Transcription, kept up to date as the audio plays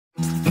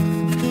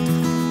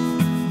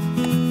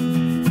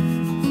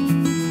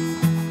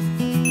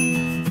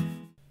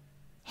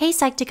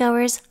Hey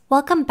Psych2Goers,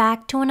 welcome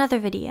back to another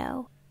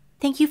video.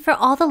 Thank you for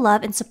all the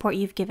love and support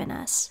you've given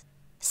us.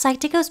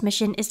 Psych2Go's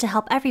mission is to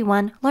help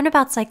everyone learn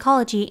about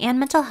psychology and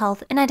mental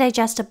health in a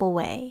digestible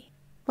way.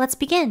 Let's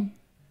begin.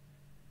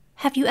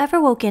 Have you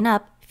ever woken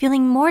up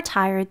feeling more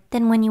tired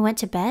than when you went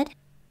to bed?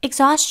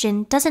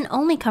 Exhaustion doesn't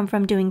only come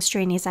from doing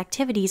strenuous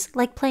activities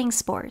like playing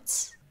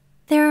sports.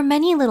 There are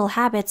many little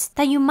habits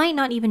that you might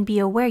not even be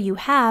aware you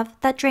have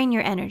that drain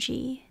your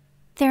energy.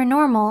 They're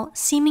normal,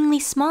 seemingly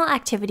small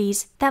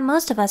activities that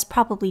most of us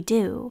probably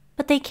do,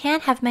 but they can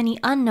have many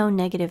unknown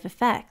negative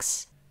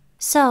effects.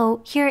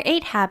 So, here are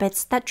 8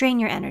 habits that drain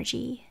your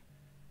energy.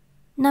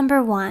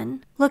 Number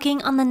 1.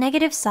 Looking on the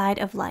negative side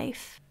of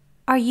life.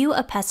 Are you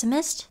a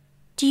pessimist?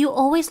 Do you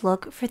always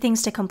look for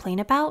things to complain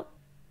about?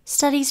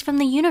 Studies from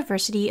the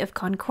University of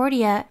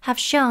Concordia have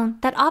shown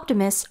that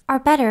optimists are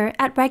better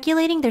at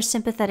regulating their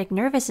sympathetic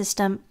nervous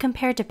system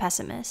compared to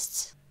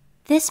pessimists.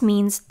 This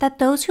means that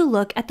those who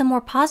look at the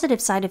more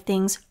positive side of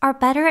things are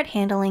better at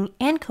handling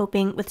and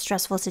coping with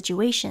stressful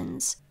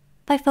situations.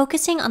 By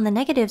focusing on the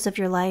negatives of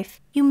your life,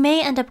 you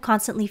may end up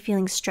constantly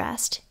feeling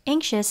stressed,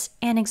 anxious,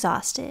 and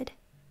exhausted.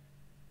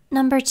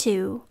 Number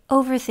 2.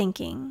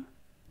 Overthinking.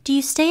 Do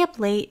you stay up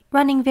late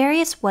running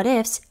various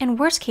what-ifs and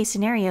worst-case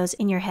scenarios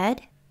in your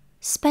head?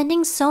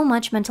 Spending so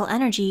much mental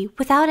energy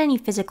without any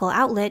physical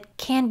outlet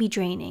can be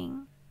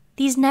draining.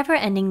 These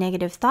never-ending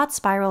negative thought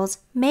spirals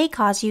may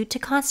cause you to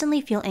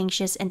constantly feel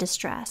anxious and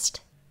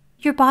distressed.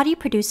 Your body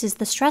produces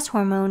the stress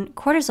hormone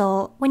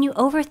cortisol when you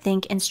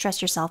overthink and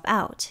stress yourself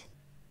out.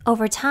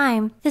 Over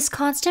time, this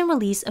constant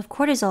release of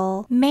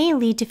cortisol may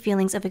lead to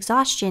feelings of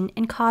exhaustion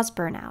and cause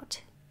burnout.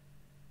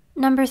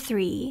 Number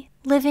 3.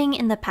 Living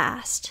in the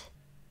past.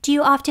 Do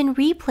you often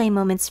replay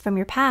moments from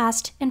your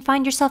past and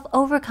find yourself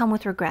overcome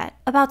with regret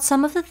about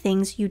some of the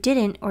things you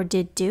didn't or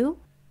did do?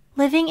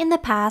 Living in the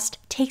past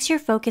takes your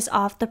focus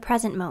off the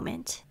present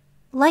moment.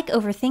 Like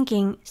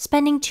overthinking,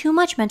 spending too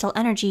much mental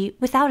energy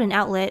without an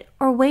outlet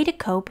or way to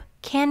cope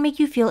can make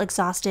you feel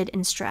exhausted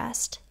and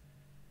stressed.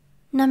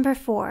 Number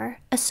 4.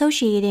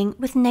 Associating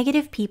with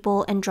negative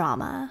people and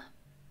drama.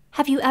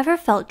 Have you ever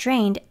felt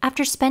drained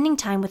after spending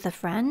time with a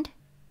friend?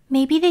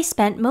 Maybe they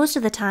spent most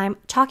of the time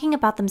talking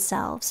about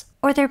themselves,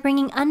 or they're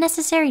bringing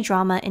unnecessary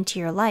drama into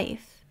your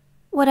life.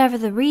 Whatever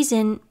the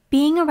reason,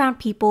 being around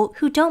people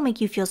who don't make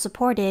you feel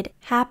supported,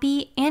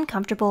 happy, and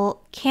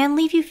comfortable can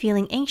leave you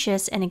feeling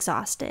anxious and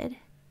exhausted.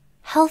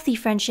 Healthy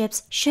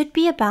friendships should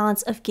be a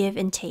balance of give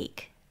and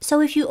take.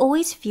 So if you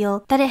always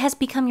feel that it has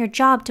become your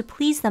job to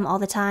please them all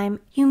the time,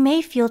 you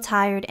may feel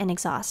tired and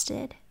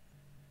exhausted.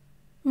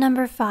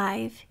 Number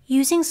 5.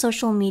 Using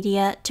social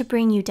media to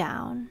bring you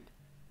down.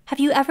 Have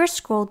you ever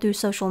scrolled through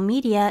social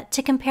media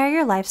to compare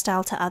your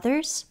lifestyle to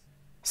others?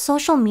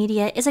 Social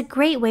media is a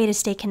great way to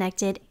stay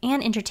connected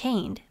and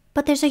entertained,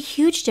 but there's a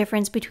huge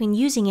difference between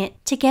using it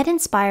to get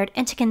inspired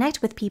and to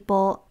connect with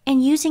people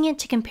and using it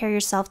to compare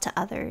yourself to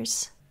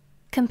others.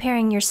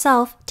 Comparing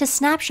yourself to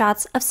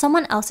snapshots of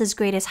someone else's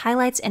greatest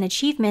highlights and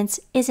achievements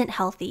isn't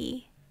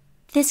healthy.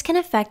 This can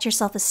affect your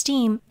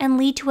self-esteem and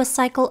lead to a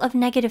cycle of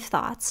negative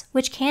thoughts,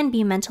 which can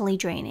be mentally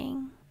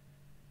draining.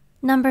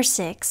 Number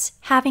 6.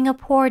 Having a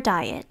poor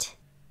diet.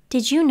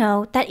 Did you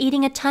know that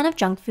eating a ton of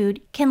junk food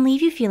can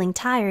leave you feeling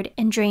tired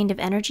and drained of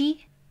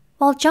energy?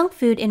 While junk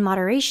food in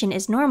moderation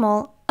is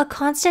normal, a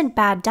constant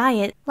bad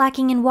diet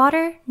lacking in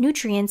water,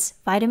 nutrients,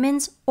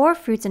 vitamins, or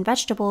fruits and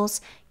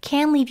vegetables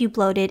can leave you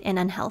bloated and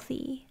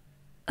unhealthy.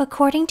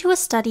 According to a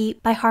study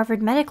by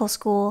Harvard Medical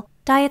School,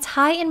 diets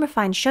high in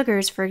refined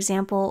sugars, for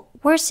example,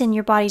 worsen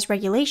your body's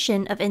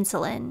regulation of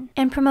insulin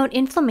and promote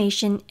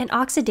inflammation and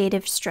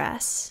oxidative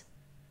stress.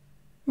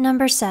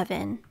 Number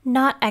 7.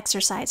 Not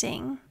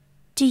exercising.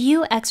 Do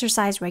you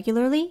exercise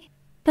regularly?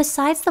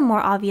 Besides the more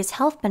obvious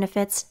health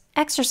benefits,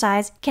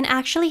 exercise can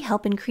actually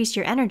help increase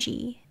your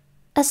energy.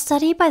 A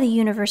study by the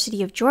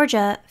University of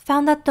Georgia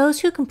found that those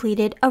who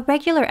completed a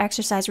regular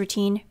exercise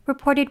routine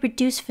reported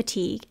reduced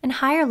fatigue and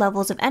higher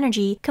levels of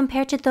energy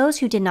compared to those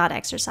who did not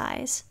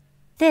exercise.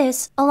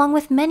 This, along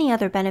with many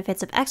other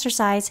benefits of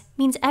exercise,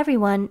 means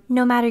everyone,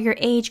 no matter your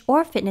age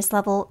or fitness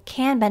level,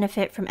 can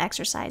benefit from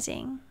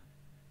exercising.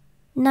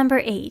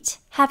 Number 8.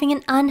 Having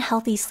an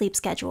unhealthy sleep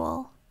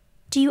schedule.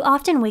 Do you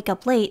often wake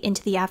up late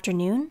into the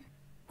afternoon?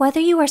 Whether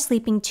you are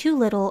sleeping too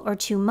little or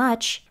too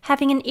much,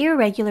 having an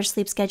irregular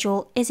sleep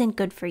schedule isn't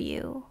good for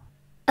you.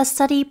 A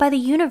study by the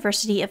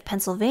University of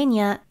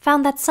Pennsylvania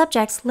found that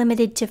subjects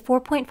limited to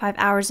 4.5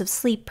 hours of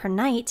sleep per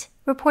night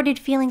reported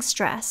feeling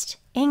stressed,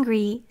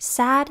 angry,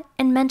 sad,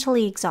 and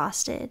mentally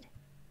exhausted.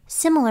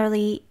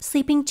 Similarly,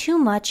 sleeping too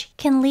much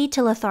can lead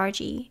to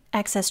lethargy,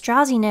 excess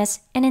drowsiness,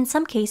 and in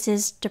some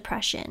cases,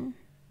 depression.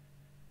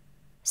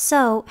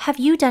 So, have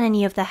you done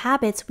any of the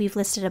habits we've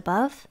listed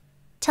above?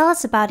 Tell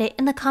us about it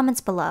in the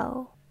comments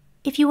below.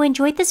 If you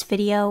enjoyed this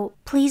video,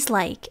 please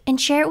like and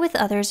share it with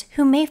others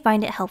who may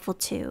find it helpful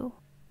too.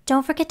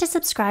 Don't forget to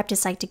subscribe to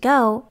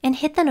Psych2Go and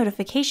hit the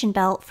notification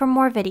bell for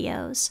more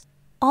videos.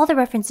 All the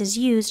references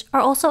used are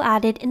also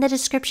added in the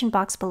description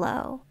box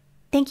below.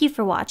 Thank you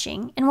for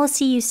watching, and we'll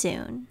see you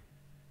soon.